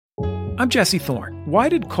I'm Jesse Thorne. Why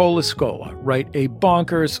did Cola Scola write a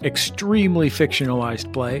bonkers, extremely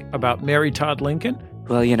fictionalized play about Mary Todd Lincoln?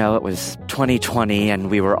 Well, it was 2020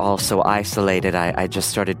 and we were all so isolated. I just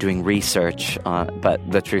started doing research, but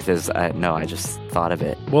the truth is, I just thought of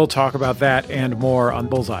it. We'll talk about that and more on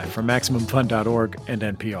Bullseye from MaximumFun.org and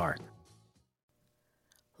NPR.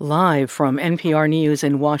 Live from NPR News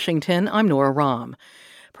in Washington, I'm Nora Rahm.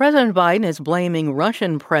 President Biden is blaming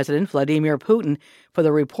Russian President Vladimir Putin for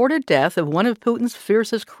the reported death of one of Putin's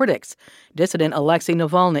fiercest critics, dissident Alexei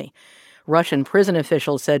Navalny. Russian prison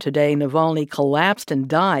officials said today Navalny collapsed and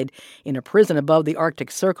died in a prison above the Arctic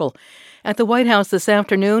Circle. At the White House this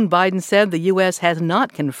afternoon, Biden said the U.S. has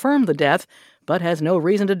not confirmed the death, but has no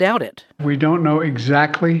reason to doubt it. We don't know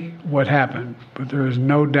exactly what happened, but there is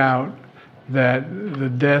no doubt that the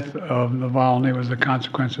death of Navalny was a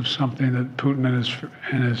consequence of something that Putin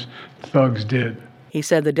and his thugs did. He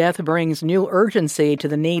said the death brings new urgency to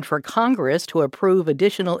the need for Congress to approve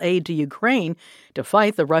additional aid to Ukraine to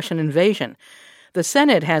fight the Russian invasion. The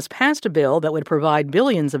Senate has passed a bill that would provide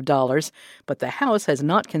billions of dollars, but the House has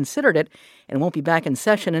not considered it and won't be back in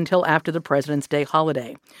session until after the President's Day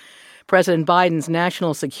holiday. President Biden's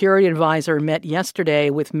national security advisor met yesterday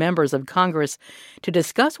with members of Congress to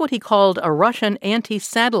discuss what he called a Russian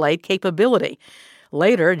anti-satellite capability.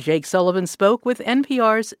 Later, Jake Sullivan spoke with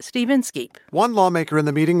NPR's Steve Inskeep. One lawmaker in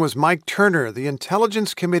the meeting was Mike Turner, the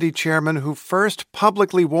Intelligence Committee chairman who first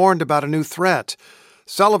publicly warned about a new threat.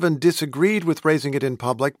 Sullivan disagreed with raising it in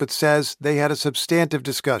public, but says they had a substantive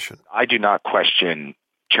discussion. I do not question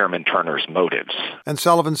Chairman Turner's motives. And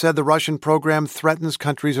Sullivan said the Russian program threatens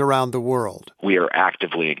countries around the world. We are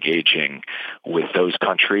actively engaging with those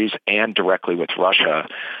countries and directly with Russia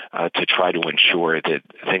to try to ensure that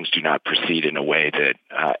things do not proceed in a way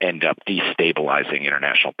that end up destabilizing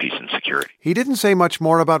international peace and security. He didn't say much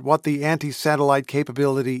more about what the anti-satellite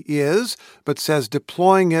capability is, but says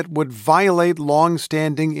deploying it would violate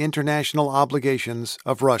long-standing international obligations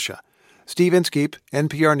of Russia. Steve Inskeep,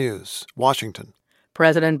 NPR News, Washington.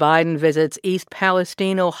 President Biden visits East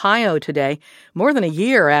Palestine, Ohio today, more than a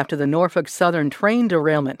year after the Norfolk Southern train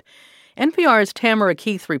derailment. NPR's Tamara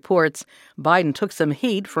Keith reports Biden took some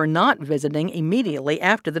heat for not visiting immediately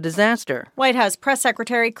after the disaster. White House Press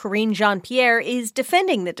Secretary Karine Jean-Pierre is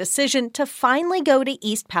defending the decision to finally go to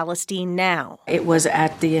East Palestine now. It was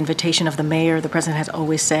at the invitation of the mayor. The president has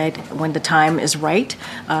always said when the time is right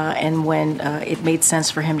and when it made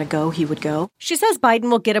sense for him to go, he would go. She says Biden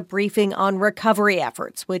will get a briefing on recovery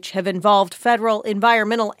efforts, which have involved federal,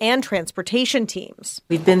 environmental, and transportation teams.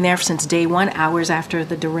 We've been there since day one, hours after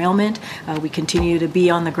the derailment. We continue to be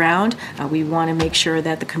on the ground. We want to make sure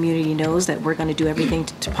that the community knows that we're going to do everything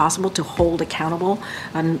possible to hold accountable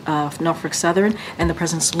Norfolk Southern, and the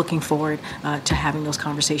president's looking forward to having those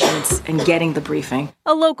conversations and getting the briefing.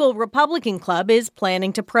 A local Republican club is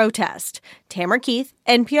planning to protest. Tamara Keith,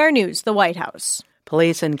 NPR News, the White House.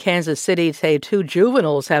 Police in Kansas City say 2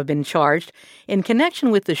 juveniles have been charged in connection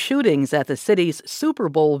with the shootings at the city's Super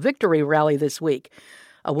Bowl victory rally this week.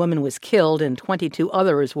 A woman was killed and 22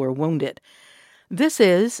 others were wounded. This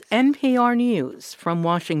is NPR News from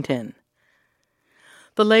Washington.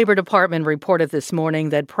 The Labor Department reported this morning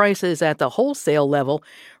that prices at the wholesale level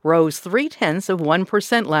rose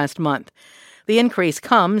 0.3% last month. The increase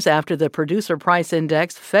comes after the Producer Price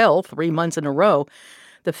Index fell 3 months in a row.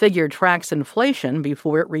 The figure tracks inflation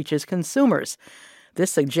before it reaches consumers.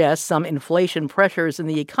 This suggests some inflation pressures in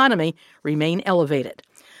the economy remain elevated.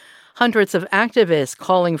 Hundreds of activists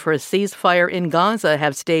calling for a ceasefire in Gaza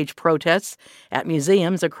have staged protests at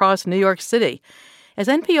museums across New York City. As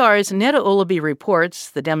NPR's Neda Ulaby reports,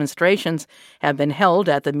 the demonstrations have been held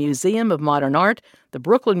at the Museum of Modern Art, the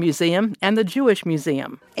Brooklyn Museum, and the Jewish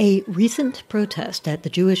Museum. A recent protest at the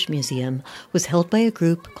Jewish Museum was held by a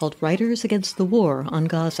group called Writers Against the War on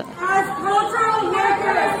Gaza.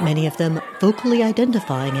 Many of them vocally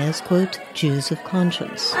identifying as, quote, Jews of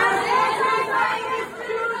conscience.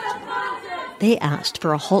 They asked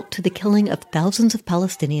for a halt to the killing of thousands of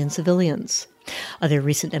Palestinian civilians. Other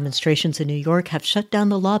recent demonstrations in New York have shut down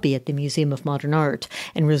the lobby at the Museum of Modern Art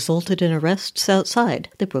and resulted in arrests outside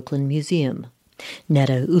the Brooklyn Museum.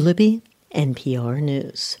 Neda Ulaby, NPR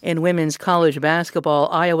News. In women's college basketball,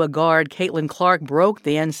 Iowa guard Caitlin Clark broke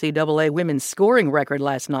the NCAA women's scoring record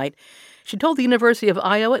last night. She told the University of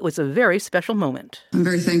Iowa it was a very special moment. I'm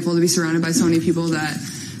very thankful to be surrounded by so many people that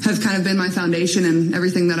have kind of been my foundation and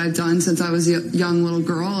everything that I've done since I was a young little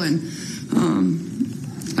girl. And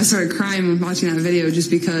I started crying when watching that video just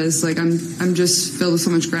because, I'm just filled with so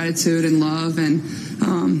much gratitude and love. And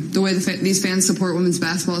the way these fans support women's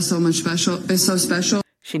basketball is so special.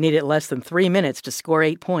 She needed less than 3 minutes to score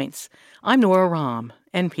 8 points. I'm Nora Rahm,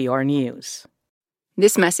 NPR News.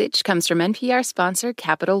 This message comes from NPR sponsor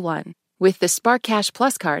Capital One. With the Spark Cash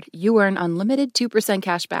Plus card, you earn unlimited 2%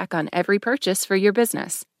 cash back on every purchase for your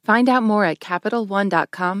business. Find out more at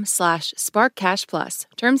CapitalOne.com/SparkCashPlus.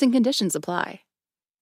 Terms and conditions apply.